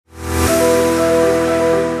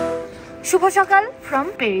শুভ সকাল ফ্রম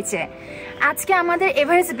পেরিচে। আজকে আমাদের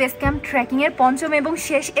এভারেস্ট বেস ক্যাম্প ট্রেকিং এর পঞ্চম এবং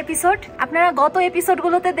শেষ এপিসোড। আপনারা গত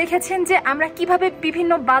এপিসোডগুলোতে দেখেছেন যে আমরা কিভাবে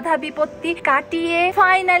বিভিন্ন বাধা বিপত্তি কাটিয়ে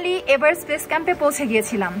ফাইনালি এভারেস্ট বেস ক্যাম্পে পৌঁছে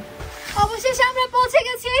গিয়েছিলাম। অবশেষে আমরা পৌঁছে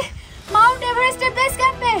গেছি মাউন্ট এভারেস্টের বেস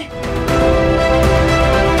ক্যাম্পে।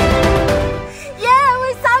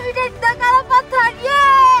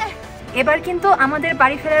 এবার কিন্তু আমাদের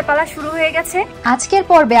বাড়ি ফেরার পালা শুরু হয়ে গেছে। আজকের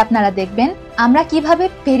পর্বে আপনারা দেখবেন আমরা কিভাবে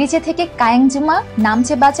ফেরিচে থেকে কায়াংজুমা,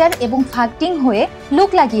 নামচে বাজার এবং ফাকডিং হয়ে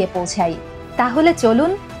লুকলা গিয়ে পৌঁছাই। তাহলে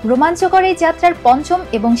চলুন রোমাঞ্চকর এই যাত্রার পঞ্চম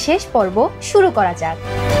এবং শেষ পর্ব শুরু করা যাক।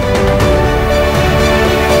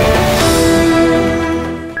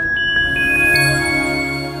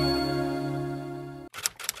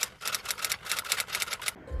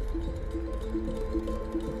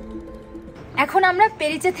 এখন আমরা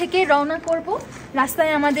পেরিচে থেকে রওনা করব।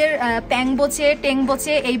 রাস্তায় আমাদের প্যাংবোচে,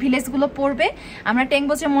 টেংবোচে এই ভিলেজগুলো পড়বে। আমরা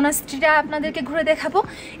টেংবোচে মোনাস্ট্রিটা আপনাদেরকে ঘুরে দেখাবো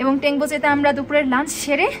এবং টেংবোচেতে আমরা দুপুরের লাঞ্চ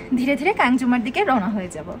সেরে ধীরে ধীরে কায়াংজুমার দিকে রওনা হয়ে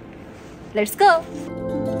যাব। Let's go.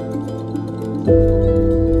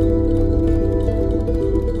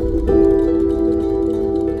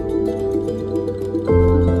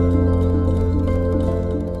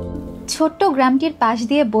 ছোট্ট গ্রামটির পাশ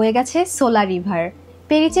দিয়ে বয়ে গেছে সোলা রিভার।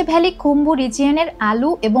 পেরিচে ভ্যালি খুম্বু রিজিয়নের আলু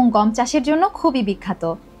এবং গম চাষের জন্য খুবই বিখ্যাত।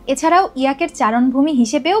 এছাড়াও ইয়াকের চারণভূমি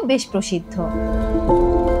হিসেবেও বেশ প্রসিদ্ধ।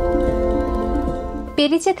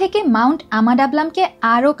 পেরিচে থেকে মাউন্ট আমাডাবলামকে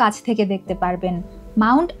আরও কাছ থেকে দেখতে পারবেন।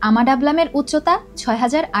 মাউন্ট আমাডাবলামের উচ্চতা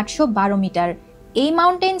 ৬,৮১২ মিটার। এই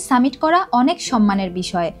মাউন্টেন সামিট করা অনেক সম্মানের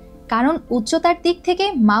বিষয়, কারণ উচ্চতার দিক থেকে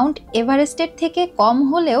মাউন্ট এভারেস্টের থেকে কম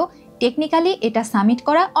হলেও টেকনিক্যালি এটা সামিট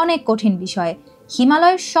করা অনেক কঠিন বিষয়।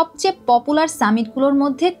 হিমালয়ের সবচেয়ে পপুলার সামিটগুলোর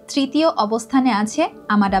মধ্যে তৃতীয় অবস্থানে আছে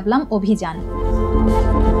আমাডাবলাম অভিযান।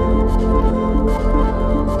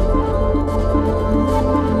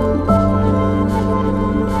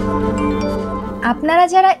 আপনারা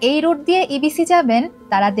যারা এই রুট দিয়ে ইবিসি যাবেন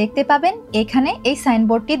তারা দেখতে পাবেন এখানে এই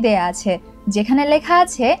সাইনবোর্ডটি দেয়া আছে, যেখানে লেখা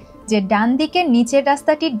আছে যে ডান দিকের নিচের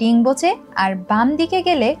রাস্তাটি ডিংবোচে আর বাম দিকে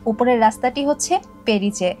গেলে উপরের রাস্তাটি হচ্ছে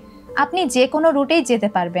পেরিচে। আপনি যে কোনো রুটেই যেতে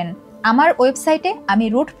পারবেন। আমার ওয়েবসাইটে আমি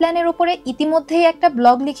রুট প্ল্যানের উপরে ইতিমধ্যেই একটা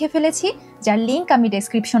ব্লগ লিখে ফেলেছি, যার লিংক আমি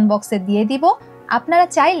ডেসক্রিপশন বক্সে দিয়ে দিব। আপনারা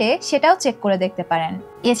চাইলে সেটাও চেক করে দেখতে পারেন।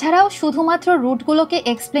 এছাড়াও শুধুমাত্র রুটগুলোকে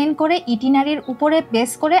এক্সপ্লেন করে ইটিনারির উপরে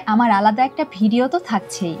বেস করে আমার আলাদা একটা ভিডিও তো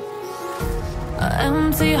থাকছেই।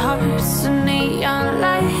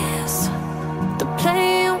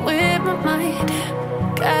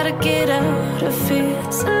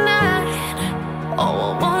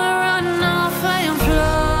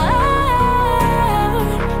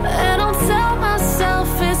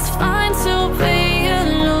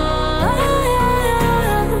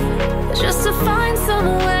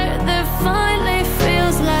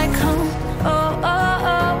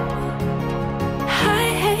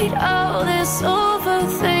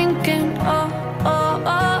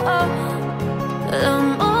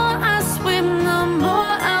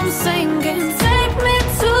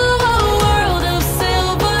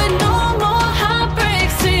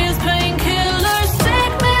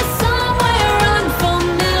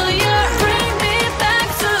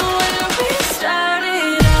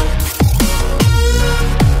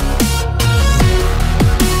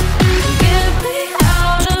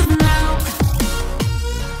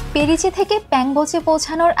 পেরিচে থেকে প্যাংবোচে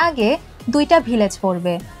পৌঁছানোর আগে দুইটা ভিলেজ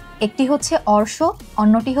পড়বে। একটি হচ্ছে অর্শ,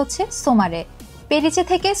 অন্যটি হচ্ছে সোমারে। পেরিচে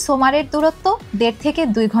থেকে সোমারের দূরত্ব 1.5 থেকে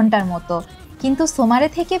 2 ঘন্টার মতো, কিন্তু সোমারে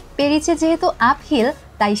থেকে পেরিচে যেহেতু আপহিল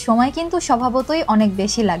তাই সময় কিন্তু স্বভাবতই অনেক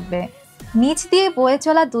বেশি লাগবে। নিচ দিয়ে বয়ে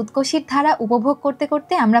চলা দুধকোষির ধারা উপভোগ করতে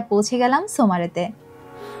করতে আমরা পৌঁছে গেলাম সোমারেতে।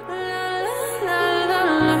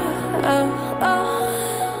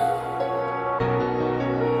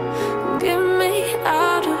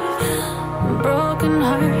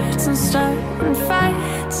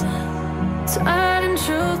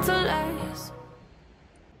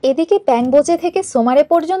 এদিকে প্যাংবোচে থেকে সোমারে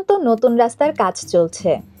পর্যন্ত নতুন রাস্তার কাজ চলছে।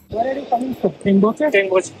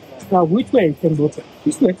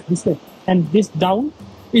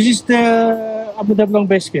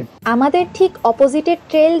 আমাদের ঠিক অপোজিটের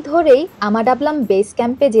ট্রেল ধরেই আমাডাবলাম বেস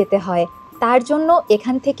ক্যাম্পে যেতে হয়। তার জন্য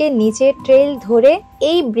এখান থেকে নিচে ট্রেল ধরে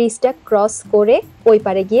এই ব্রিজটা ক্রস করে ওই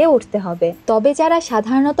পারে গিয়ে উঠতে হবে। তবে যারা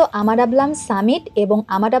সাধারণত আমাডাবলাম সামিট এবং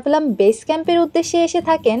আমাডাবলাম বেস ক্যাম্পের উদ্দেশ্যে এসে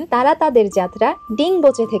থাকেন তারা তাদের যাত্রা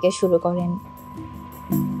ডিংবোচে থেকে শুরু করেন।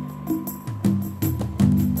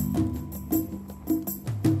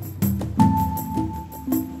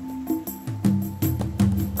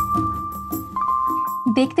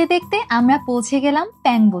 দেখতে দেখতে আমরা পৌঁছে গেলাম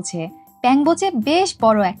প্যাংবোচে। প্যাংবোচে বেশ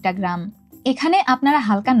বড় একটা গ্রাম। এখানে আপনারা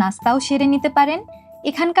হালকা নাস্তাও সেরে নিতে পারেন।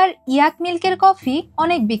 এখানকার ইয়াক মিল্কের কফি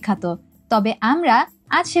অনেক বিখ্যাত, তবে আমরা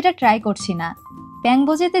আজ সেটা ট্রাই করছি না।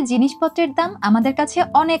 প্যাংবোজেতে জিনিসপত্রের দাম আমাদের কাছে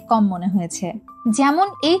অনেক কম মনে হয়েছে। যেমন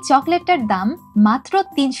এই চকলেটটার দাম মাত্র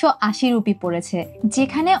 380 রুপি পড়েছে,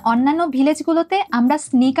 যেখানে অন্যান্য ভিলেজগুলোতে আমরা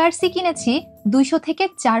স্নিকার্সই কিনেছি 200 থেকে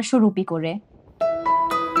 400 রুপি করে।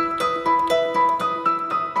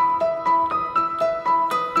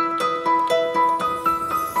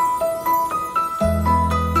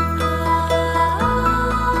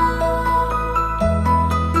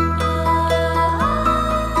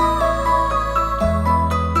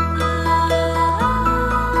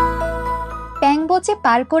 প্যাংবোচে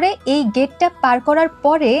পার করে এই গেটটা পার করার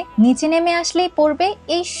পরে নিচে নেমে আসলেই পড়বে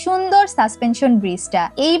এই সুন্দর সাসপেনশন ব্রিজটা।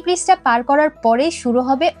 এই ব্রিজটা পার করার পরে শুরু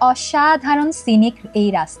হবে অসাধারণ সিনিক এই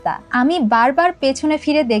রাস্তা। আমি বারবার পেছনে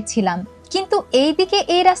ফিরে দেখছিলাম, কিন্তু এই দিকে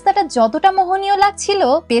এই রাস্তাটা যতটা মোহনীয় লাগছিল,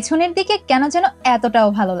 পেছনের দিকে কেন যেন এতটাও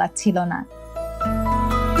ভালো লাগছিল না।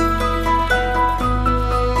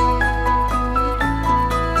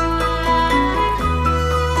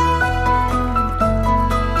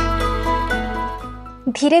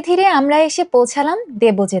 ধীরে ধীরে আমরা এসে পৌঁছালাম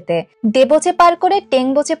দেবোচেতে। দেবোচে পার করে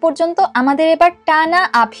টেংবোচে পর্যন্ত আমাদের এবার টানা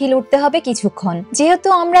আপহিল উঠতে হবে কিছুক্ষণ। যেহেতু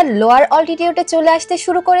আমরা লোয়ার অল্টিটিউডে চলে আসতে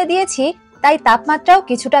শুরু করে দিয়েছি, তাই তাপমাত্রাও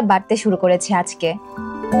কিছুটা বাড়তে শুরু করেছে আজকে।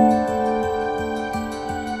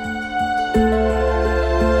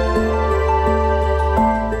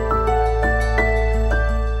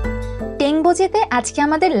 টেংবোচেতে আজকে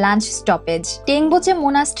আমাদের লাঞ্চ স্টপেজ। টেংবোচে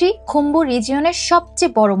মোনাস্ট্রি খুম্বু রিজিয়নের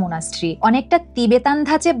সবচেয়ে বড় মোনাস্ট্রি। অনেকটা তিবেতান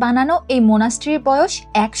ধাঁচে বানানো এই মোনাস্ট্রির বয়স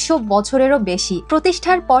 100 বছরেরও বেশি।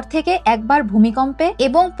 প্রতিষ্ঠার পর থেকে একবার ভূমিকম্পে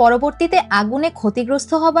এবং পরবর্তীতে আগুনে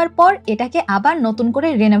ক্ষতিগ্রস্ত হবার পর এটাকে আবার নতুন করে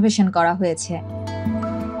রিনোভেশন করা হয়েছে।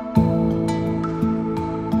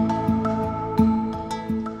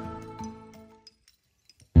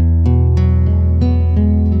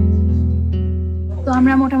 তো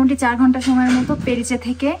আমরা মোটামুটি 4 ঘন্টা সময়ের মতো পেরিচে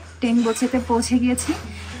থেকে টেংবোচেতে পৌঁছে গিয়েছি।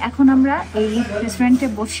 এখন আমরা এই রেস্টুরেন্টে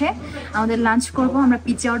বসে আমাদের লাঞ্চ করব। আমরা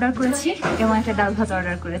পিৎজা অর্ডার করেছি এবং একটা ডাল ভাত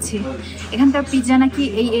অর্ডার করেছি। এখানকার পিৎজা নাকি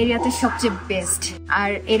এই এরিয়াতে সবচেয়ে বেস্ট, আর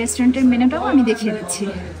এই রেস্টুরেন্টের মেনুটাও আমি দেখিয়ে দিচ্ছি।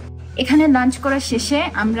 এখানে লাঞ্চ করার শেষে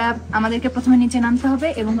আমাদেরকে প্রথমে নিচে নামতে হবে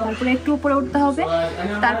এবং তারপরে একটু উপরে উঠতে হবে।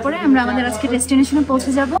 তারপরে আমরা আমাদের আজকে ডেস্টিনেশনে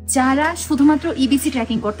পৌঁছে যাব। যারা শুধুমাত্র ইবিসি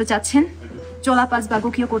ট্রেকিং করতে চাচ্ছেন, চোলা পাস বা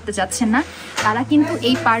গোকিও করতে চাচ্ছেন না, তারা কিন্তু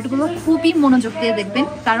এই পার্টগুলো খুবই মনোযোগ দিয়ে দেখবেন,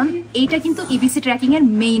 কারণ এইটা কিন্তু ইবিসি ট্রেকিং এর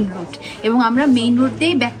মেইন রুট এবং আমরা মেইন রুট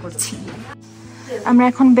দিয়েই ব্যাক করছি। আমরা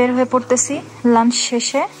এখন বের হয়ে পড়তেছি লাঞ্চ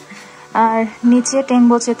শেষে, আর নিচে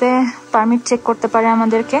টেংবোচেতে পারমিট চেক করতে পারে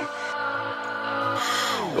আমাদেরকে।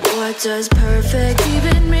 What does perfect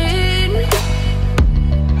even mean?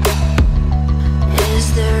 Is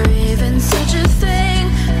there even such a thing?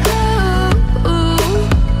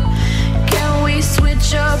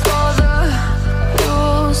 Switch up all the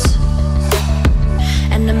rules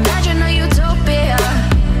and imagine a utopia.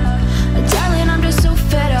 Darling, I'm just so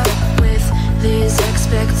fed up with these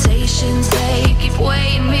expectations. They keep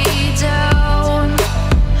weighing me down.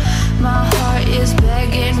 My heart is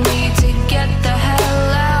begging me to get the hell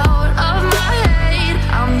out of my head.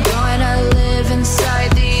 I'm gonna live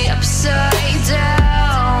inside the upside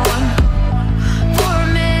down for a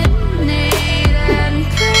minute and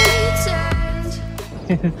pretend.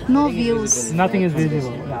 No views. Nothing is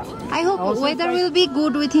visible. Yeah. I hope weather will be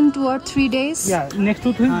good within 2 or 3 days. Yeah, next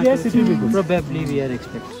 2 3 days it will be good. Probably we are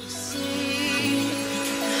expecting.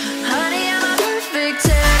 Honey, I'm a perfect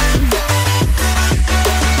 10.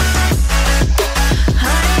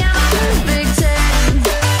 Honey, I'm a perfect 10.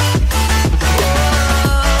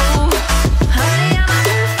 Whoa. Honey, I'm a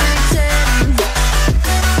perfect 10.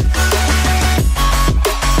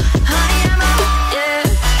 Honey, I'm a, yeah.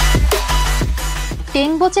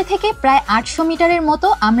 টেংবোচে থেকে প্রায় 800 মিটারের মতো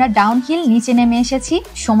আমরা downhill নিচে নেমে এসেছি।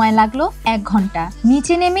 সময় লাগলো 1 ঘন্টা।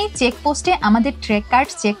 নিচে নেমেই চেকপোস্টে আমাদের ট্রেক কার্ড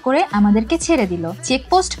চেক করে আমাদেরকে ছেড়ে দিল।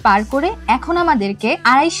 চেকপোস্ট পার করে এখন আমাদেরকে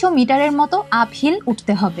 250 মিটারের মতো আপহিল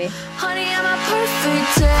উঠতে হবে।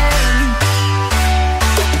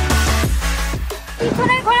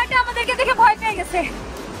 পিছনের ঘোড়াটা আমাদেরকে দেখে ভয় পেয়ে গেছে।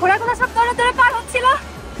 ঘোড়াগুলো সব দৌড়ে দৌড়ে পার হচ্ছিল।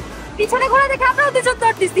 পিছনে ঘোড়া দেখে আমরাও দুজন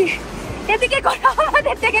দৌড়তেছি। এদিকে ঘোড়া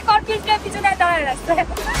আমাদের থেকে কনফিউজ হয়ে পিছনে দাঁড়ায় রাখছে।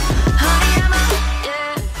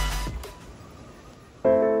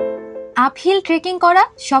 আপহিল ট্রেকিং করা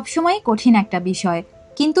সবসময় কঠিন একটা বিষয়,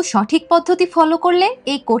 কিন্তু সঠিক পদ্ধতি ফলো করলে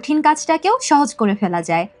এই কঠিন কাজটাকেও সহজ করে ফেলা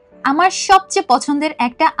যায়। আমার সবচেয়ে পছন্দের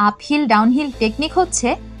একটা আপহিল ডাউনহিল টেকনিক হচ্ছে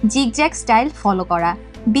জিগজ্যাগ স্টাইল ফলো করা।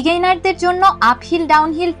 বিগিনারদের জন্য আপহিল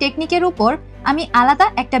ডাউনহিল টেকনিকের উপর আমি আলাদা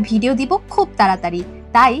একটা ভিডিও দিব খুব তাড়াতাড়ি,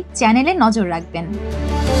 তাই চ্যানেলে নজর রাখবেন।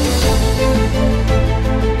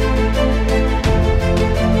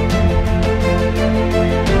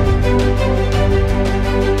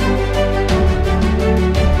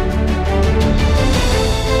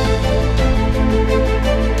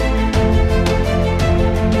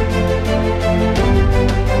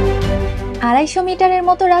 250 মিটারের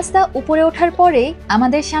মতো রাস্তা উপরে ওঠার পরেই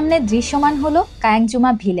আমাদের সামনে দৃশ্যমান হলো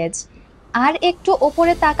কায়াংজুমা ভিলেজ। আর একটু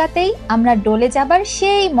ওপরে তাকাতেই আমরা ডলে যাবার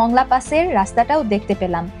সেই মংলা পাসের রাস্তাটাও দেখতে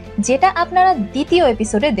পেলাম, যেটা আপনারা দ্বিতীয়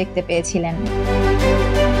এপিসোডে দেখতে পেয়েছিলেন।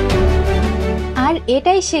 আর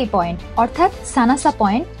এটাই সেই পয়েন্ট, অর্থাৎ সানাসা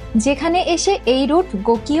পয়েন্ট, যেখানে এসে এই রুট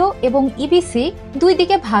গোকিও এবং ইবিসি দুই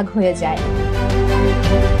দিকে ভাগ হয়ে যায়।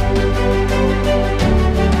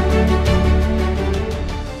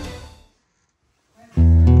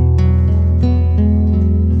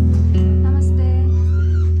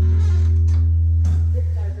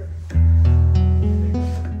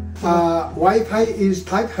 Wi-Fi is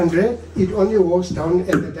type 100. It only works down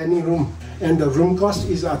at the dining room, and the room cost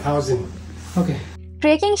is 1,000. Okay.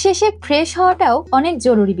 Trekking শেষে ফ্রেশ হওয়াটাও অনেক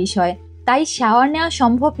জরুরি বিষয়, তাই শাওয়ার নেওয়া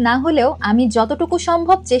সম্ভব না হলেও আমি যতটুকু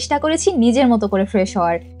সম্ভব চেষ্টা করেছি নিজের মতো করে ফ্রেশ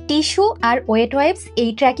হওয়ার। টিস্যু আর ওয়েট ওয়াইপস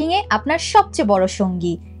এই ট্রেকিংয়ে আপনার সবচেয়ে বড়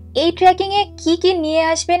সঙ্গী। এই ট্রেকিংয়ে কি কি নিয়ে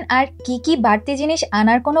আসবেন আর কি কি বাড়তি জিনিস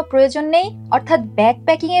আনার কোনো প্রয়োজন নেই, অর্থাৎ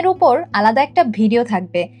ব্যাকপ্যাকিং এর উপর আলাদা একটা ভিডিও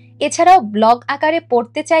থাকবে। এছাড়াও ব্লগ আকারে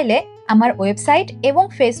পড়তে চাইলে আমার ওয়েবসাইট এবং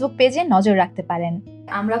ফেসবুক পেজে নজর রাখতে পারেন।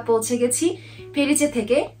 আমরা পৌঁছে গেছি ফেরিচে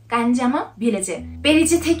থেকে কায়াংজামা ভিলেজে।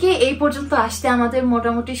 ফেরিচে থেকে এই পর্যন্ত আসতে আমাদের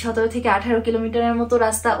মোটামুটি 17 থেকে 18 কিলোমিটারের মতো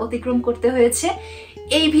রাস্তা অতিক্রম করতে হয়েছে।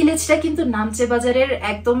 এই ভিলেজটা কিন্তু নামচে বাজারের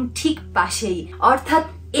একদম ঠিক পাশেই, অর্থাৎ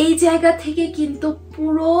এই জায়গা থেকে কিন্তু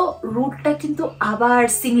পুরো রুটটা কিন্তু আবার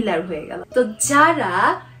সিমিলার হয়ে গেল। তো যারা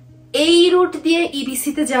এই রুট দিয়ে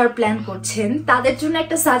ইবিসিতে যাওয়ার প্ল্যান করছেন তাদের জন্য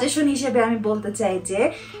একটা সাজেশন হিসেবে আমি বলতে চাই যে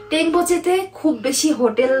টেংবোচেতে খুব বেশি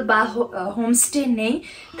হোটেল বা হোমস্টে নেই,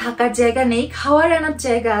 থাকার জায়গা নেই, খাওয়ার আনার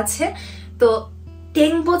জায়গা আছে। তো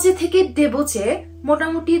টেংবোচে থেকে দেবোচে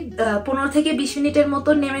মোটামুটি 15 থেকে 20 মিনিটের মতো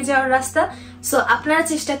নেমে যাওয়ার রাস্তা। সো আপনারা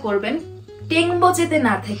চেষ্টা করবেন টেংবোচেতে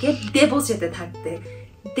না থেকে দেবোচেতে থাকতে।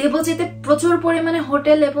 দেবোচেতে প্রচুর পরিমাণে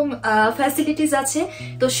হোটেল এবং ফ্যাসিলিটিস আছে।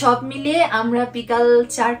 তো সব মিলিয়ে আমরা বিকাল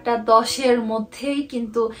 4:10 মধ্যেই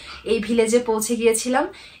কিন্তু এই ভিলেজে পৌঁছে গিয়েছিলাম।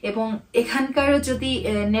 এবং এখানকার যদি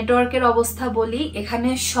নেটওয়ার্কের অবস্থা বলি, এখানে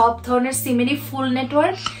সব ধরনের সিমেরই ফুল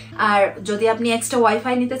নেটওয়ার্ক। আর যদি আপনি এক্সট্রা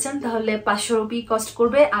ওয়াইফাই নিতে চান তাহলে 500 রুপি কস্ট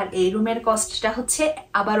করবে, আর এই রুমের কস্টটা হচ্ছে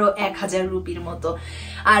আবারও 1000 রুপির মতো।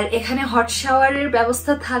 আর এখানে হট শাওয়ারের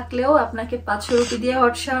ব্যবস্থা থাকলেও আপনাকে 500 রুপি দিয়ে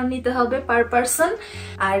হট শাওয়ার নিতে হবে পার পারসন।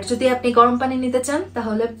 আর যদি আপনি গরম পানি নিতে চান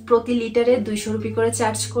তাহলে প্রতি লিটারে 200 রুপি করে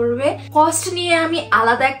চার্জ করবে। কস্ট নিয়ে আমি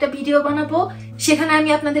আলাদা একটা ভিডিও বানাবো, সেখানে আমি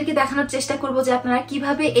আপনাদেরকে দেখানোর চেষ্টা করব যে আপনারা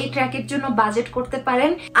কিভাবে এই ট্র্যাকের জন্য বাজেট করতে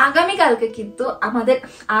পারেন। আগামীকালকে কিন্তু আমাদের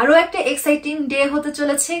আরো একটা এক্সাইটিং ডে হতে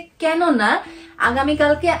চলেছে, কেননা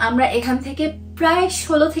আগামীকালকে আমরা এখান থেকে প্রায়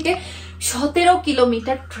 16 থেকে 17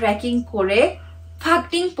 কিলোমিটার ট্রেকিং করে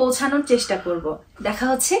ফাকডিং পৌঁছানোর চেষ্টা করব। দেখা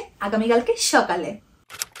হচ্ছে আগামীকালকে সকালে।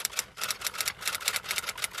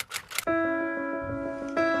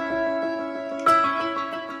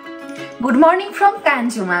 Good morning from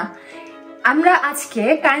কায়াংজুমা। আমরা আজকে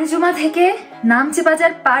কায়াংজুমা থেকে নামচে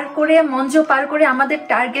বাজার পার করে মঞ্জো পার করে আমাদের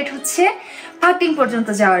টার্গেট হচ্ছে ফাকডিং পর্যন্ত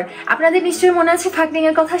যাওয়ার। আপনাদের নিশ্চয়ই মনে আছে ফাকডিং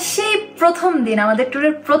এর কথা, সেই প্রথম দিন আমাদের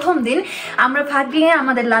ট্যুরের প্রথম দিন আমরা ফাকডিং এ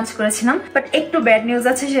আমাদের লাঞ্চ করেছিলাম। বাট একটু ব্যাড নিউজ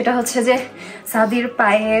আছে, সেটা হচ্ছে যে সাদির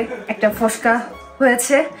পায়ে একটা ফসকা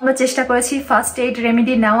হয়েছে। আমরা চেষ্টা করেছি ফার্স্ট এইড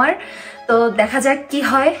রেমেডি নেওয়ার, তো দেখা যাক কি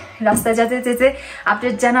হয়। রাস্তায় যেতে যেতে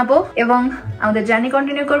আপডেট জানাবো এবং আমাদের জার্নি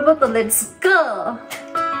কন্টিনিউ করবো। তো লেটস গো।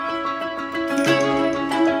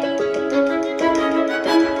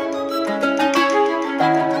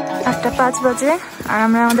 8:05 বাজে আর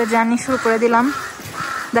আমরা আমাদের জার্নি শুরু করে দিলাম।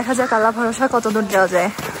 দেখা যাক আল্লাহ ভরসা কত দূর যাওয়া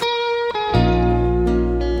যায়।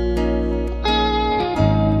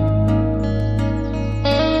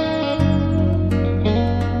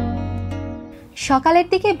 সকালের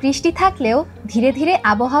দিকে বৃষ্টি থাকলেও ধীরে ধীরে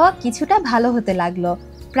আবহাওয়া কিছুটা ভালো হতে লাগলো।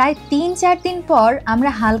 প্রায় 3-4 দিন পর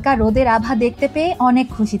আমরা হালকা রোদের আভা দেখতে পেয়ে অনেক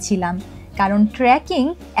খুশি ছিলাম, কারণ ট্রেকিং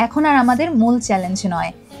এখন আর আমাদের মূল চ্যালেঞ্জ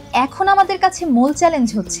নয়। এখন আমাদের কাছে মূল চ্যালেঞ্জ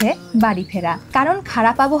হচ্ছে বাড়ি ফেরা, কারণ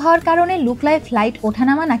খারাপ আবহাওয়ার কারণে লুকলায় ফ্লাইট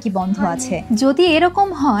ওঠানামা নাকি বন্ধ আছে। যদি এরকম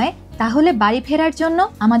হয় তাহলে বাড়ি ফেরার জন্য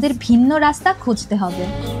আমাদের ভিন্ন রাস্তা খুঁজতে হবে।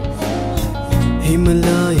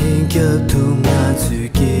 Himalayan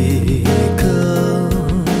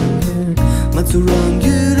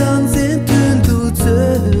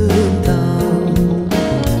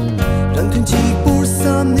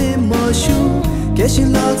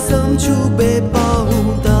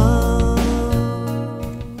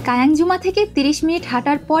কায়াংজুমা ক্যাংজুমা থেকে 30 মিনিট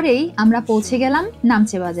হাঁটার পরেই আমরা পৌঁছে গেলাম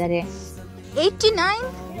নামচে বাজারে। 89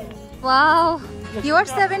 ওয়াও, ইউ আর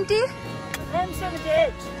 70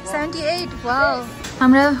 78 ওয়াও।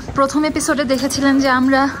 আমরা প্রথম এপিসোডে দেখেছিলাম যে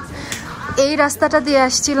আমরা এই রাস্তাটা দিয়ে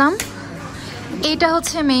আসছিলাম, এইটা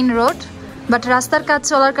হচ্ছে মেইন রোড, বাট রাস্তার কাজ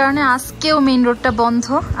চলার কারণে আজকেও মেইন রোডটা বন্ধ।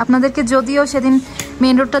 আপনাদেরকে যদিও সেদিন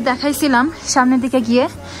মেইন রোডটা দেখাইছিলাম সামনের দিকে গিয়ে,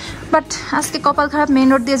 বাট আজকে কপাল খারাপ, মেইন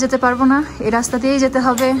রোড দিয়ে যেতে পারবো না, এই রাস্তা দিয়েই যেতে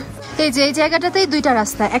হবে। এই যে এই জায়গাটাতেই দুইটা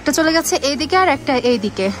রাস্তা, একটা চলে গেছে এইদিকে আর একটা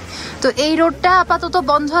এইদিকে। তো এই রোডটা আপাতত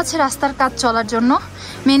বন্ধ আছে রাস্তার কাজ চলার জন্য।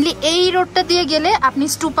 মেইনলি এই রোডটা দিয়ে গেলে আপনি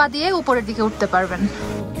স্টুপা দিয়ে উপরের দিকে উঠতে পারবেন।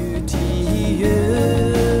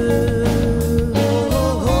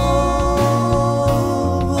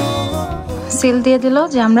 সিল দিয়ে দিল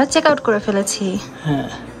যে আমরা চেক আউট করে ফেলেছি।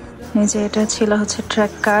 এই যে এটা ছিল হচ্ছে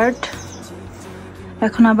ট্র্যাক কার্ড,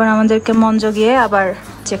 এখন আবার আমাদেরকে মঞ্জো গিয়ে আবার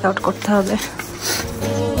চেক আউট করতে হবে।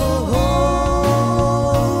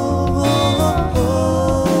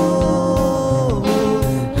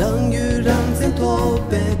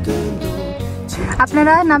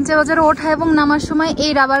 আপনারা নামচে বাজারে ওঠা এবং নামার সময়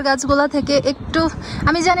এই রাবার গাছগুলা থেকে একটু,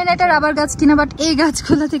 আমি জানি না এটা রাবার গাছ কিনা, বাট এই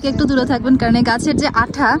গাছগুলা থেকে একটু দূরে থাকবেন, কারণ এই গাছের যে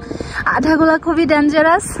আঠাগুলা খুবই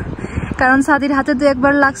ডেঞ্জারাস। কারণ সাদির হাতে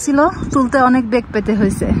 2-1 লাগছিল, তুলতে অনেক বেগ পেতে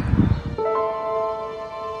হয়েছে।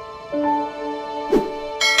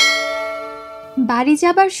 বাড়ি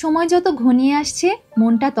যাবার সময় যত ঘনিয়ে আসছে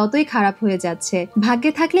মনটা ততই খারাপ হয়ে যাচ্ছে।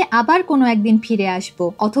 ভাগ্যে থাকলে আবার কোনো একদিন ফিরে আসব,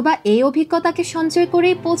 অথবা এই অভিজ্ঞতাকে সঞ্চয়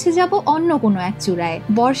করেই পৌঁছে যাব অন্য কোনো এক চূড়ায়।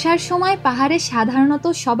 বর্ষার সময় পাহাড়ে সাধারণত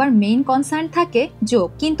সবার মেইন কনসার্ন থাকে যোগ,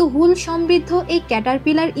 কিন্তু হুল সমৃদ্ধ এই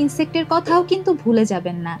ক্যাটারপিলার ইনসেক্টের কথাও কিন্তু ভুলে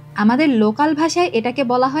যাবেন না। আমাদের লোকাল ভাষায় এটাকে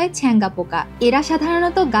বলা হয় ছ্যাঙ্গা পোকা। এরা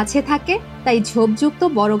সাধারণত গাছে থাকে, তাই ঝোপযুক্ত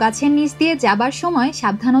বড় গাছের নিচ দিয়ে যাবার সময়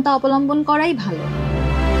সাবধানতা অবলম্বন করাই ভালো।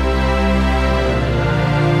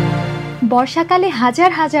 বর্ষাকালে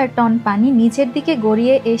হাজার হাজার টন পানি নিচের দিকে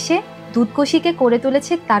গড়িয়ে এসে দুধকোশিকে করে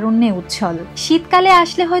তুলেছে তারুণ্যে উচ্ছল। শীতকালে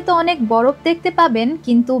আসলে হয়তো অনেক বরফ দেখতে পাবেন,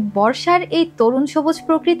 কিন্তু বর্ষার এই তরুণ সবুজ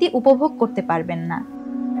প্রকৃতি উপভোগ করতে পারবেন না।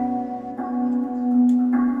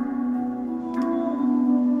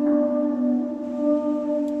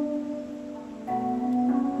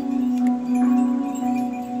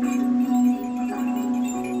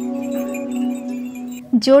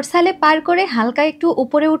 জোরসালে পার করে হালকা একটু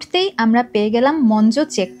উপরে উঠতেই আমরা পেয়ে গেলাম মঞ্জো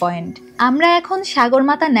চেক পয়েন্ট। আমরা এখন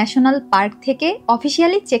সাগরমাতা ন্যাশনাল পার্ক থেকে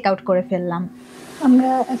অফিসিয়ালি চেক আউট করে ফেললাম।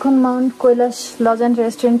 আমরা এখন মাউন্ট কৈলাস লজ অ্যান্ড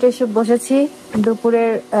রেস্টুরেন্টে এসে বসেছি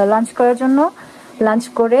দুপুরের লাঞ্চ করার জন্য। লাঞ্চ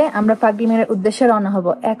করে আমরা ফাকদিংয়ের উদ্দেশ্যে রওনা হব।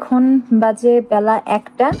 এখন বাজে বেলা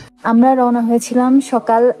 1টা। আমরা রওনা হয়েছিলাম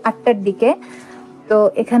সকাল 8টার দিকে। তো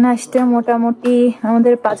এখানে আসতে মোটামুটি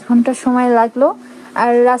আমাদের 5 ঘন্টা সময় লাগলো।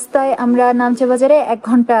 আর রাস্তায় আমরা নামচে বাজারে 1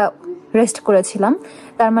 ঘন্টা রেস্ট করেছিলাম।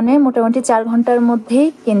 তার মানে মোটামুটি 4 ঘন্টার মধ্যেই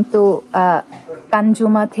কিন্তু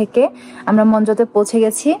কানজুমা থেকে আমরা মঞ্জোতে পৌঁছে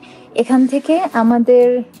গেছি। এখান থেকে আমাদের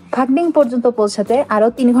ফাকদিং পর্যন্ত পৌঁছাতে আরো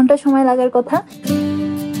 3 ঘন্টা সময় লাগার কথা।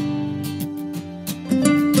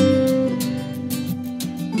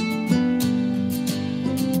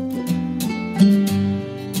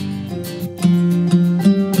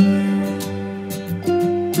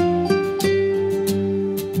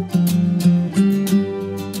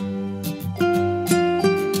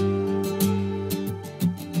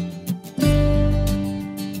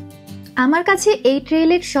 আমার কাছে এই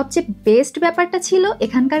ট্রেইলের সবচেয়ে বেস্ট ব্যাপারটা ছিল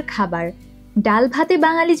এখানকার খাবার। ডাল ভাতে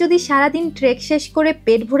বাঙালি যদি সারাদিন ট্রেক শেষ করে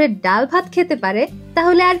পেট ভরে ডাল ভাত খেতে পারে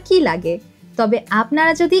তাহলে আর কি লাগে। তবে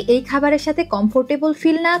আপনারা যদি এই খাবারের সাথে কমফোর্টেবল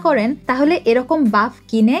ফিল না করেন তাহলে এরকম বাফ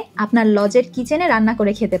কিনে আপনার লজের কিচেনে রান্না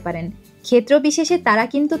করে খেতে পারেন। ক্ষেত্র বিশেষে তারা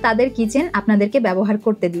কিন্তু তাদের কিচেন আপনাদেরকে ব্যবহার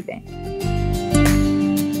করতে দিবে।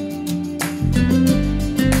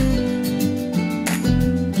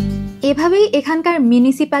 এভাবেই এখানকার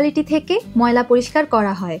মিউনিসিপ্যালিটি থেকে ময়লা পরিষ্কার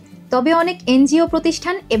করা হয়। তবে অনেক এনজিও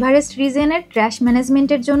প্রতিষ্ঠান এভারেস্ট রিজনের ট্র্যাশ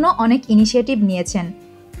ম্যানেজমেন্টের জন্য অনেক ইনিশিয়েটিভ নিয়েছেন।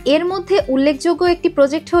 এর মধ্যে উল্লেখযোগ্য একটি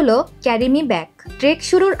প্রজেক্ট হলো ক্যারিমি ব্যাগ। ট্রেক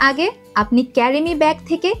শুরুর আগে আপনি ক্যারিমি ব্যাগ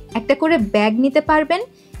থেকে একটা করে ব্যাগ নিতে পারবেন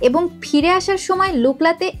এবং ফিরে আসার সময়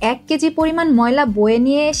লুকলাতে 1 কেজি পরিমাণ ময়লা বয়ে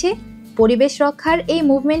নিয়ে এসে পরিবেশ রক্ষার এই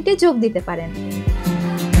মুভমেন্টে যোগ দিতে পারেন।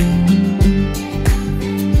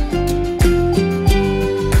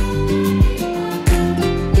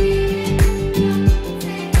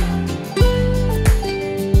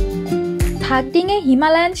 ফাকদিংয়ে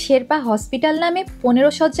হিমালয়ান শেরপা হসপিটাল নামে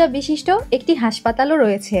 15 শয্যা বিশিষ্ট একটি হাসপাতালও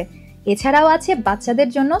রয়েছে। এছাড়াও আছে বাচ্চাদের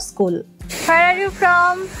জন্য school. Where are you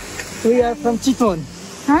from? We are from Chitwan.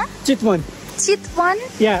 Huh? Chitwan. Chitwan?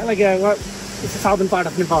 Yeah, like it's the southern part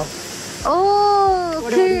of Nepal. Oh,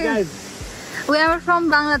 What about you okay. guys? We are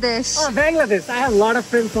from Bangladesh. Oh, Bangladesh. I have a lot of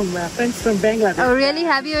friends from Bangladesh. Oh, really?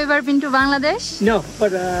 Have you ever been to Bangladesh? No,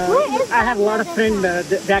 but I have a lot of friends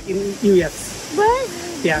back in US. What?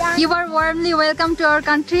 Yeah. You are warmly welcome to our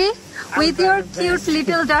country with your cute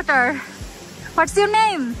little daughter. What's your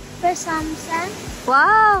name? For Samsung.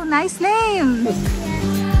 Wow, nice name.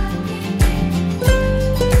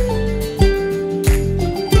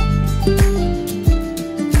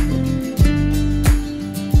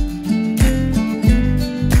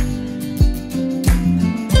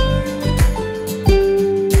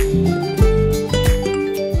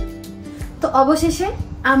 অবশেষে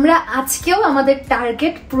আমরা আজকেও আমাদের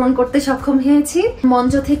target পূরণ করতে সক্ষম হয়েছি।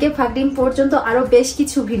 মঞ্জো থেকে ফাকডিং পর্যন্ত আরো বেশ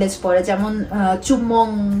কিছু ভিলেজ পড়ে, যেমন চুমং,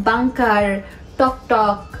 বাংকার,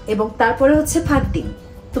 টকটক এবং তারপরে হচ্ছে ফাকডিং।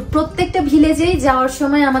 তো প্রত্যেকটা ভিলেজেই যাওয়ার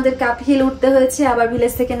সময় আমাদের কাপ হিল উঠতে হয়েছে, আবার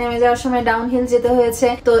ভিলেজ থেকে নেমে যাওয়ার সময় ডাউন হিল যেতে হয়েছে।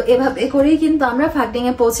 তো এভাবে করেই কিন্তু আমরা ফাকডিং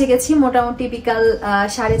এ পৌঁছে গেছি মোটামুটি বিকাল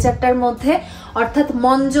 4:30টার মধ্যে। অর্থাৎ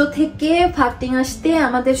মঞ্জো থেকে ফাকডিং আসতে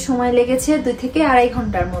আমাদের সময় লেগেছে 2 থেকে 2.5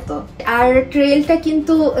 ঘন্টার মতো। আর ট্রেলটা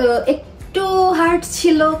কিন্তু একটু হার্ড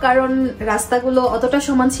ছিল, কারণ রাস্তাগুলো অতটা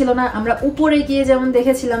সমান ছিল না। আমরা উপরে গিয়ে যেমন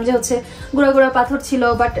দেখেছিলাম যে হচ্ছে গুঁড়া গুঁড়া পাথর ছিল,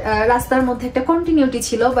 বাট রাস্তার মধ্যে একটা কন্টিনিউটি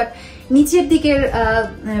ছিল। বাট নিচের দিকের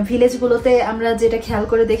ভিলেজগুলোতে আমরা যেটা খেয়াল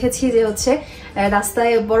করে দেখেছি যে হচ্ছে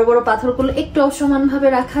রাস্তায় বড় বড় পাথরগুলো একটু অসমানভাবে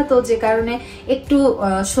রাখা, তো যে কারণে একটু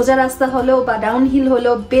সোজা রাস্তা হলেও বা ডাউন হিল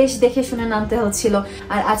হলেও বেশ দেখে শুনে নামতে হচ্ছিল।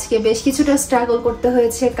 আর আজকে বেশ কিছুটা স্ট্রাগল করতে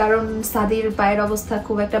হয়েছে, কারণ সাদির পায়ের অবস্থা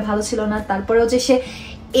খুব একটা ভালো ছিল না। তারপরেও যে সে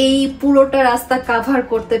এই পুরোটা রাস্তা কাভার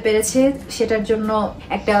করতে পেরেছে, সেটার জন্য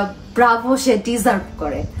একটা ব্রাভো সে ডিজার্ভ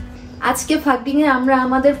করে। আজকে ফাকডিং এ আমরা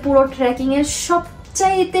আমাদের পুরো ট্রেকিং এর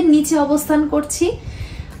সবচাইতে নিচে অবস্থান করছি,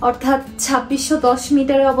 অর্থাৎ 2610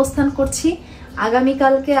 মিটারে অবস্থান করছি।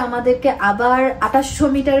 আগামীকালকে আমাদেরকে আবার 2800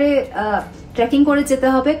 মিটারে ট্রেকিং করে যেতে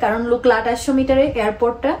হবে, কারণ লুকলা 2800 মিটারে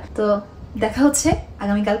এয়ারপোর্টটা। তো দেখা হচ্ছে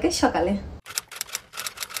আগামীকালকে সকালে।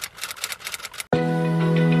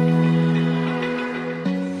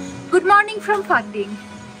 Good morning from ফাকডিং।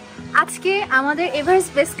 আজকে আমাদের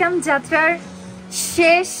এভারেস্ট বেস ক্যাম্প যাত্রার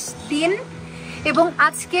শেষ দিন এবং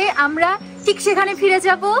আজকে আমরা ঠিক সেখানে ফিরে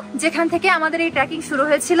যাব যেখান থেকে আমাদের এই ট্রেকিং শুরু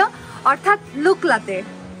হয়েছিল, অর্থাৎ লুকলাতে।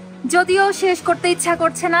 যদিও শেষ করতে ইচ্ছা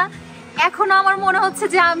করছে না, এখনো আমার মনে হচ্ছে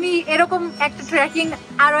যে আমি এরকম একটা ট্রেকিং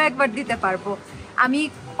আরো একবার দিতে পারবো। আমি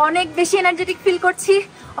অনেক বেশি এনার্জেটিক ফিল করছি,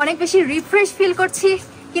 অনেক বেশি রিফ্রেশ ফিল করছি,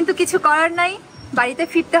 কিন্তু কিছু করার নাই, বাড়িতে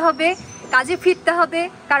ফিরতে হবে, কাজে ফিরতে হবে,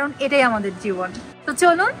 কারণ এটাই আমাদের জীবন। তো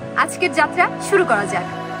চলুন আজকের যাত্রা শুরু করা যাক।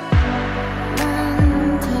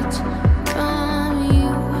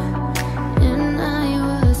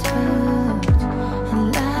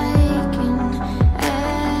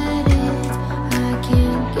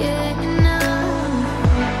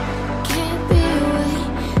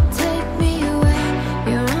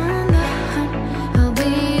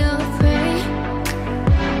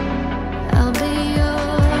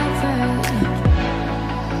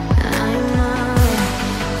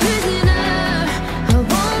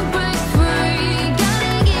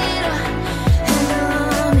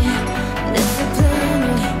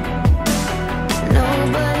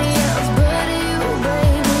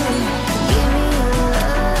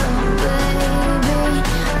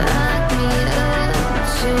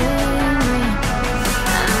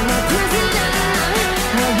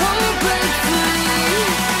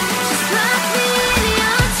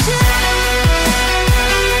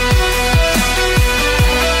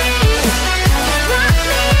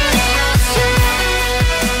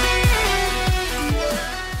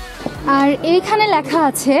 আর এইখানে লেখা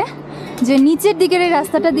আছে যে নিচের দিকের এই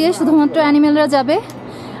রাস্তাটা দিয়ে শুধুমাত্র অ্যানিমেলরা যাবে,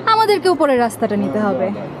 আমাদেরকে উপরের রাস্তাটা নিতে হবে।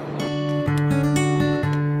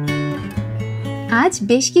 আজ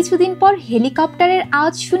বেশ কিছুদিন পর হেলিকপ্টারের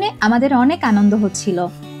আওয়াজ শুনে আমাদের অনেক আনন্দ হচ্ছিল।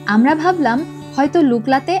 আমরা ভাবলাম হয়তো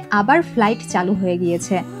লুকলাতে আবার ফ্লাইট চালু হয়ে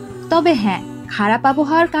গিয়েছে। তবে হ্যাঁ, খারাপ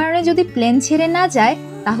আবহাওয়ার কারণে যদি প্লেন ছেড়ে না যায়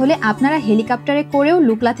তাহলে আপনারা হেলিকপ্টারে করেও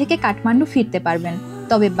লুকলা থেকে কাঠমান্ডু ফিরতে পারবেন।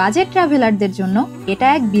 তবে বাজেট ট্রাভেলারদের জন্য এটা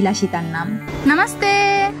এক বিলাসিতার নাম। Namaste,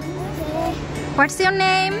 what's your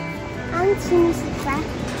name? I'm Chinisa.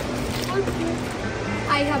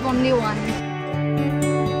 I have only one.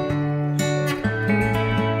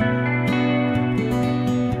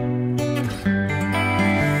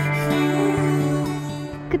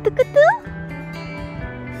 Kutu kutu.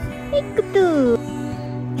 Hey kutu.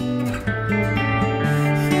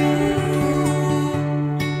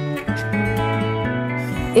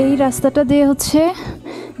 এই রাস্তাটা দিয়ে হচ্ছে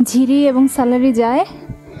ঝিরি এবং সালারি যায়,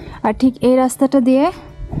 আর ঠিক এই রাস্তাটা দিয়ে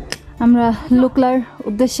আমরা লুকলার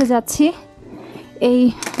উদ্দেশ্যে যাচ্ছি। এই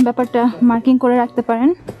ব্যাপারটা মার্কিং করে রাখতে পারেন,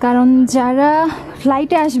 কারণ যারা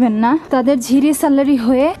ফ্লাইটে আসবেন না তাদের ঝিরি স্যালারি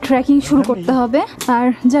হয়ে ট্রেকিং শুরু করতে হবে, আর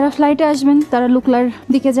যারা ফ্লাইটে আসবেন তারা লুকলার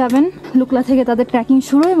দিকে যাবেন। লুকলা থেকে তাদের ট্রেকিং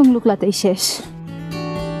শুরু এবং লুকলাতেই শেষ।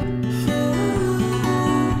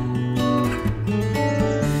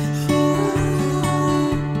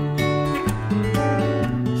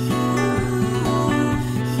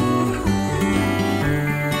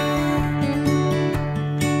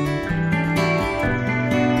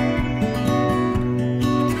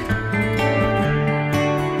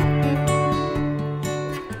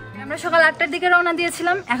 সকাল 8টার দিকে রওনা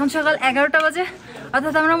দিয়েছিলাম, এখন সকাল 11টা বাজে,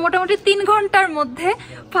 অর্থাৎ আমরা মোটামুটি 3 ঘন্টার মধ্যে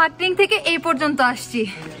ফাকডিং থেকে এই পর্যন্ত আসছি।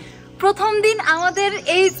 প্রথম দিন আমাদের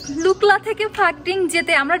এই লুকলা থেকে ফাকডিং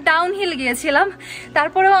যেতে আমরা ডাউন হিল গিয়েছিলাম,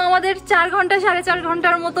 তারপরেও আমাদের 4 ঘন্টা 4.5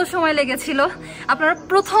 ঘন্টার মতো সময় লেগেছিল। আপনারা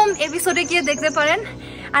প্রথম এপিসোডে গিয়ে দেখতে পারেন।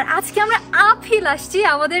 আর আজকে আমরা আপ হিল আসছি,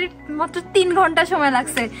 আমাদের মাত্র 3 ঘন্টা সময়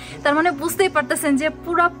লাগছে। তার মানে বুঝতেই পারতেছেন যে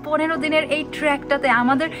পুরো 15 দিনের এই ট্র্যাকটাতে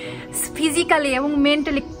আমাদের ফিজিক্যালি এবং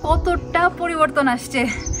মেন্টালি কতটা পরিবর্তন আসছে।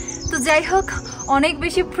 তো যাই হোক, অনেক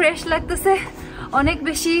বেশি ফ্রেশ লাগতেছে, অনেক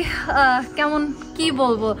বেশি কেমন কি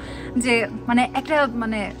বলবো, যে মানে একটা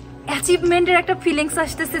মানে অ্যাচিভমেন্টের একটা ফিলিংস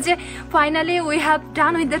আসতেছে যে finally we have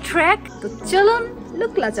done with the track. তো চলুন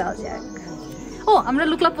লুকলা যাওয়া যাক। ও, আমরা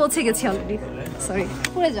লুকলা পৌঁছে গেছি অলরেডি, সরি,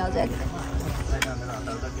 পরে যাওয়া যাক।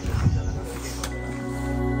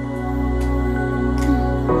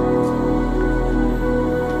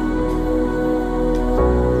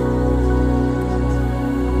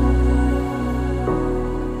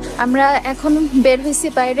 আমরা এখন বের হয়েছি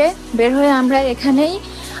বাইরে, বের হয়ে আমরা এখানেই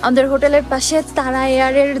আমাদের হোটেলের পাশে তারা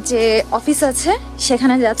এয়ারের যে অফিস আছে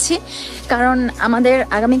সেখানে যাচ্ছি, কারণ আমাদের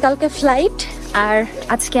আগামীকালকে ফ্লাইট। আর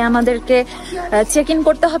আজকে আমাদেরকে চেক ইন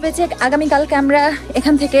করতে হবে যে আগামীকালকে আমরা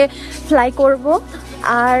এখান থেকে ফ্লাই করব।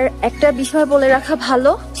 আর একটা বিষয় বলে রাখা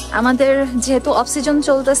ভালো, আমাদের যেহেতু অফ সিজন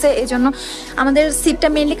চলতেছে এই জন্য আমাদের সিটটা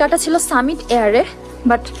মেনলি কাটা ছিল সামিট এয়ারে,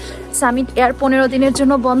 বাট সামিট এয়ার 15 দিনের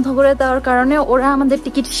জন্য বন্ধ করে দেওয়ার কারণে ওরা আমাদের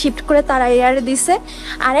টিকিট শিফট করে তারা এয়ারে দিছে।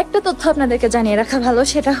 আর একটা তথ্য আপনাদেরকে জানিয়ে রাখা ভালো,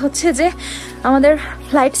 সেটা হচ্ছে যে আমাদের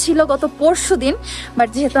ফ্লাইট ছিল গত পরশু দিন, বাট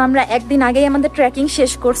যেহেতু আমরা একদিন আগেই আমাদের ট্রেকিং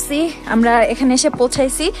শেষ করছি, আমরা এখানে এসে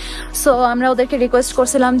পৌঁছাইছি, সো আমরা ওদেরকে রিকোয়েস্ট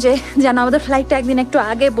করছিলাম যে যেন আমাদের ফ্লাইটটা একদিন একটু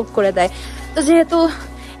আগে বুক করে দেয়। তো যেহেতু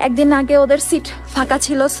একদিন আগে ওদের সিট ফাঁকা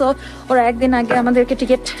ছিল, সো ওরা একদিন আগে আমাদেরকে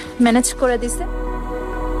টিকিট ম্যানেজ করে দিছে।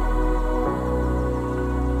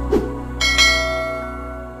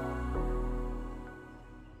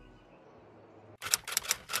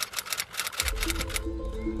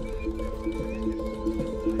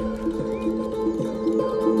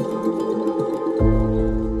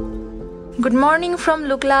 Good morning from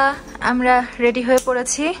Lukla. আমরা রেডি হয়ে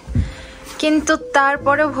পড়েছি, কিন্তু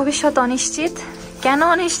তারপরেও ভবিষ্যৎ অনিশ্চিত। কেন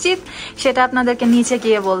অনিশ্চিত সেটা আপনাদেরকে নিচে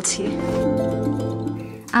গিয়ে বলছি।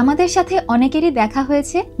 আমাদের সাথে অনেকেরই দেখা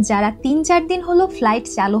হয়েছে যারা 3-4 দিন হলো ফ্লাইট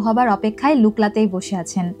চালু হবার অপেক্ষায় লুকলাতেই বসে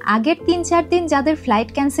আছেন। আগের 3-4 দিন যাদের ফ্লাইট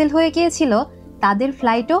ক্যান্সেল হয়ে গিয়েছিল তাদের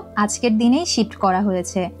ফ্লাইটও আজকের দিনেই শিফট করা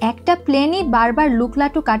হয়েছে। একটা প্লেনই বারবার লুকলা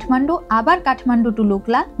টু কাঠমান্ডু আবার কাঠমান্ডু টু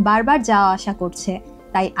লুকলা বারবার যাওয়া আসা করছে,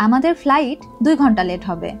 তাই আমাদের ফ্লাইট 2 ঘন্টা লেট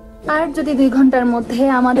হবে। আর যদি 2 ঘন্টার মধ্যে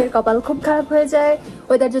আমাদের কপাল খুব খারাপ হয়ে যায়,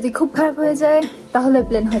 ওয়েদার যদি খুব খারাপ হয়ে যায়, তাহলে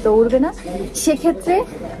প্লেন হয়তো উড়বে না। সেক্ষেত্রে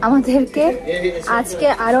আমাদেরকে আজকে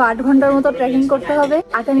আরো 8 ঘন্টার মতো ট্রেকিং করতে হবে।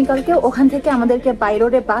 আগামীকালকে ওখান থেকে আমাদেরকে বাই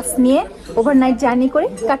রোডে বাস নিয়ে ওভারনাইট জার্নি করে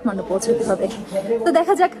কাঠমান্ডু পৌঁছাতে হবে। তো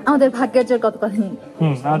দেখা যাক আমাদের ভাগ্যের জোর কতখানি।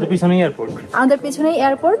 আমাদের পিছনেই এয়ারপোর্ট, আমাদের পিছনেই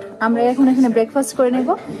এয়ারপোর্ট। আমরা এখন এখানে ব্রেকফাস্ট করে নেব।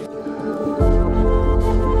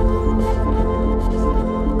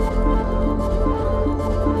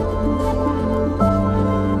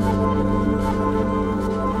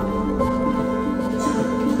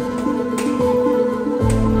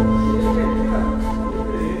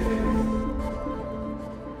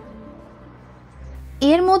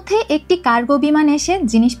 এর মধ্যে একটি কার্গো বিমান এসে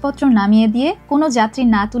জিনিসপত্র নামিয়ে দিয়ে কোনো যাত্রী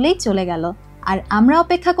না তুলেই চলে গেল, আর আমরা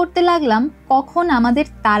অপেক্ষা করতে লাগলাম কখন আমাদের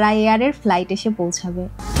তারা এয়ারের ফ্লাইট এসে পৌঁছাবে।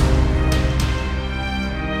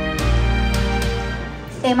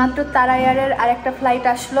 এইমাত্র তারা এয়ারের আরেকটা ফ্লাইট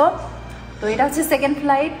আসলো, তো এটা হচ্ছে সেকেন্ড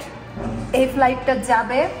ফ্লাইট। এই ফ্লাইটটা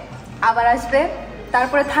যাবে আবার আসবে,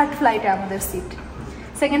 তারপরে থার্ড ফ্লাইটে আমাদের সিট।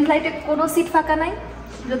 সেকেন্ড ফ্লাইটে কোনো সিট ফাঁকা নাই,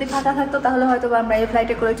 যদি ফাঁকা থাকতো তাহলে হয়তো আমরা এই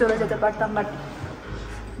ফ্লাইটে করে চলে যেতে পারতাম, বাট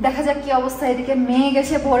দেখা যাক কি অবস্থা। এদিকে মেঘ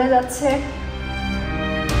এসে ভরে যাচ্ছে।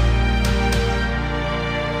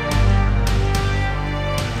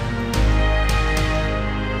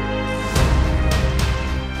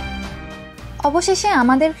 অবশেষে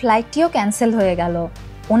আমাদের ফ্লাইটটিও ক্যান্সেল হয়ে গেল।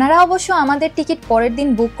 ওনারা অবশ্য আমাদের টিকিট পরের দিন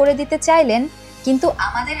বুক করে দিতে চাইলেন, কিন্তু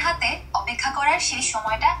আমাদের হাতে অপেক্ষা করার সেই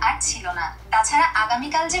সময়টা আর ছিল না। তাছাড়া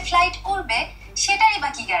আগামীকাল যে ফ্লাইট উড়বে সেটারই বা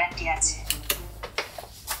কি গ্যারান্টি আছে।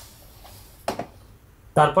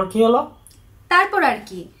 তারপর কি হলো? তারপর আর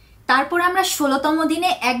কি, তারপর আমরা 16তম দিনে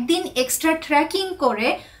একদিন এক্সট্রা ট্রেকিং করে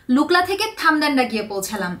লুকলা থেকে থামডান্ডা গিয়ে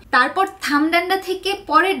পৌঁছালাম। তারপর থামডান্ডা থেকে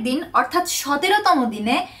পরের দিন অর্থাৎ 17তম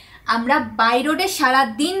দিনে আমরা বাই রোডে সারা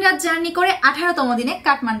দিন রাত জার্নি করে 18তম দিনে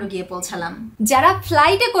কাঠমান্ডু গিয়ে পৌঁছালাম। যারা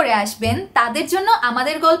ফ্লাইটে করে আসবেন তাদের জন্য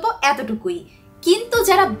আমাদের গল্প এতটুকুই, কিন্তু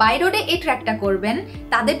যারা বাই রোডে এই ট্র্যাকটা করবেন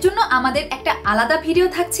তাদের জন্য আমাদের একটা আলাদা ভিডিও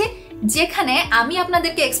থাকছে, যেখানে আমি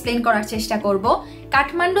আপনাদেরকে এক্সপ্লেন করার চেষ্টা করব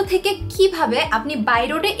কাঠমান্ডু থেকে কিভাবে আপনি বাই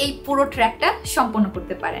রোডে এই পুরো ট্র্যাকটা সম্পন্ন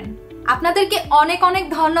করতে পারেন। আপনাদেরকে অনেক অনেক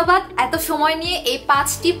ধন্যবাদ এত সময় নিয়ে এই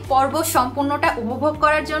 5টি পর্ব সম্পূর্ণটা উপভোগ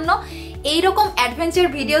করার জন্য। এইরকম অ্যাডভেঞ্চার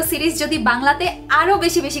ভিডিও সিরিজ যদি বাংলাতে আরো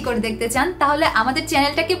বেশি বেশি করে দেখতে চান তাহলে আমাদের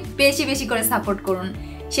চ্যানেলটাকে বেশি বেশি করে সাপোর্ট করুন।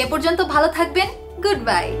 সে পর্যন্ত ভালো থাকবেন, গুড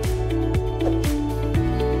বাই।